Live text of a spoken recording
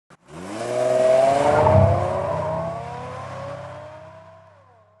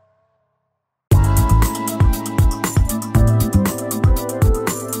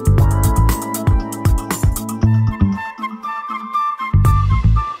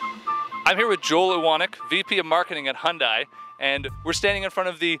I'm here with Joel Ewanick, VP of Marketing at Hyundai, and we're standing in front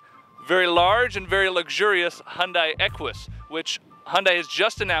of the very large and very luxurious Hyundai Equus, which Hyundai has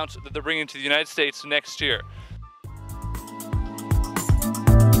just announced that they're bringing to the United States next year.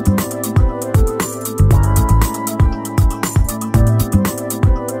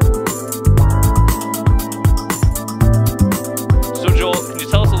 So Joel, can you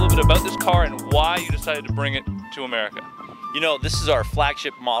tell us a little bit about this car and why you decided to bring it to America? You know, this is our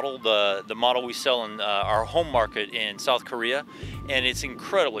flagship model, the model we sell in our home market in South Korea, and it's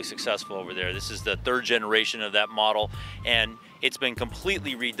incredibly successful over there. This is the third generation of that model, and it's been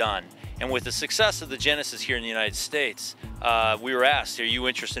completely redone. And with the success of the Genesis here in the United States, we were asked, are you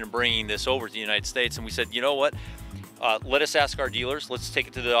interested in bringing this over to the United States? And we said, you know what? Let us ask our dealers, let's take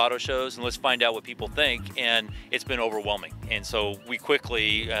it to the auto shows and let's find out what people think, and it's been overwhelming. And so we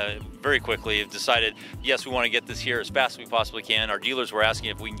quickly, very quickly have decided, yes, we want to get this here as fast as we possibly can. Our dealers were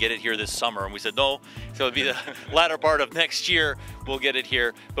asking if we can get it here this summer, and we said no, so it'll be the latter part of next year we'll get it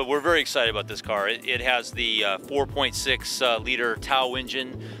here. But we're very excited about this car. It has the 4.6 liter TOW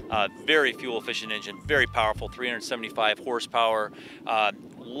engine, very fuel efficient engine, very powerful, 375 horsepower,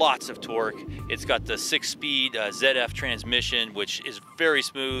 lots of torque. It's got the 6-speed ZF transmission, which is very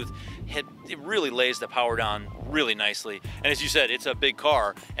smooth. It really lays the power down really nicely. And as you said, it's a big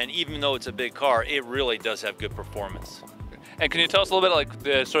car, and even though it's a big car, it really does have good performance. And can you tell us a little bit like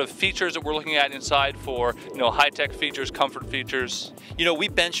the sort of features that we're looking at inside for, you know, high-tech features, comfort features? You know, we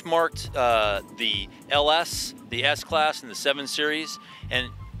benchmarked the LS, the S-Class, and the 7 Series, and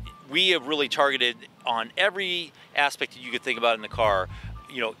we have really targeted on every aspect that you could think about in the car,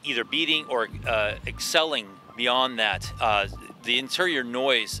 you know, either beating or excelling beyond that. The interior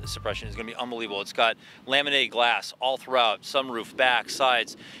noise suppression is going to be unbelievable. It's got laminated glass all throughout, sunroof, back,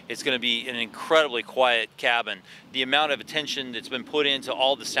 sides. It's going to be an incredibly quiet cabin. The amount of attention that's been put into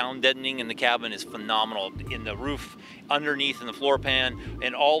all the sound deadening in the cabin is phenomenal. In the roof, underneath in the floor pan,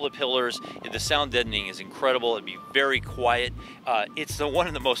 and all the pillars, the sound deadening is incredible. It'd be very quiet. It's one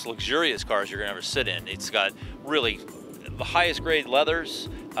of the most luxurious cars you're going to ever sit in. It's got really the highest grade leathers.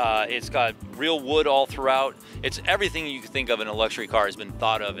 It's got real wood all throughout. It's everything you can think of in a luxury car has been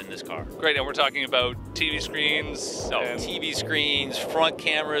thought of in this car. Great, and we're talking about TV screens. TV screens, front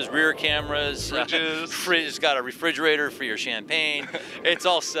cameras, rear cameras. Fridges. It's got a refrigerator for your champagne. It's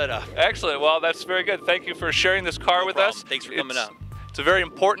all set up. Excellent, well that's very good. Thank you for sharing this car with us. Thanks for coming out. It's a very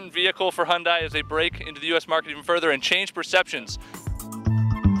important vehicle for Hyundai as they break into the US market even further and change perceptions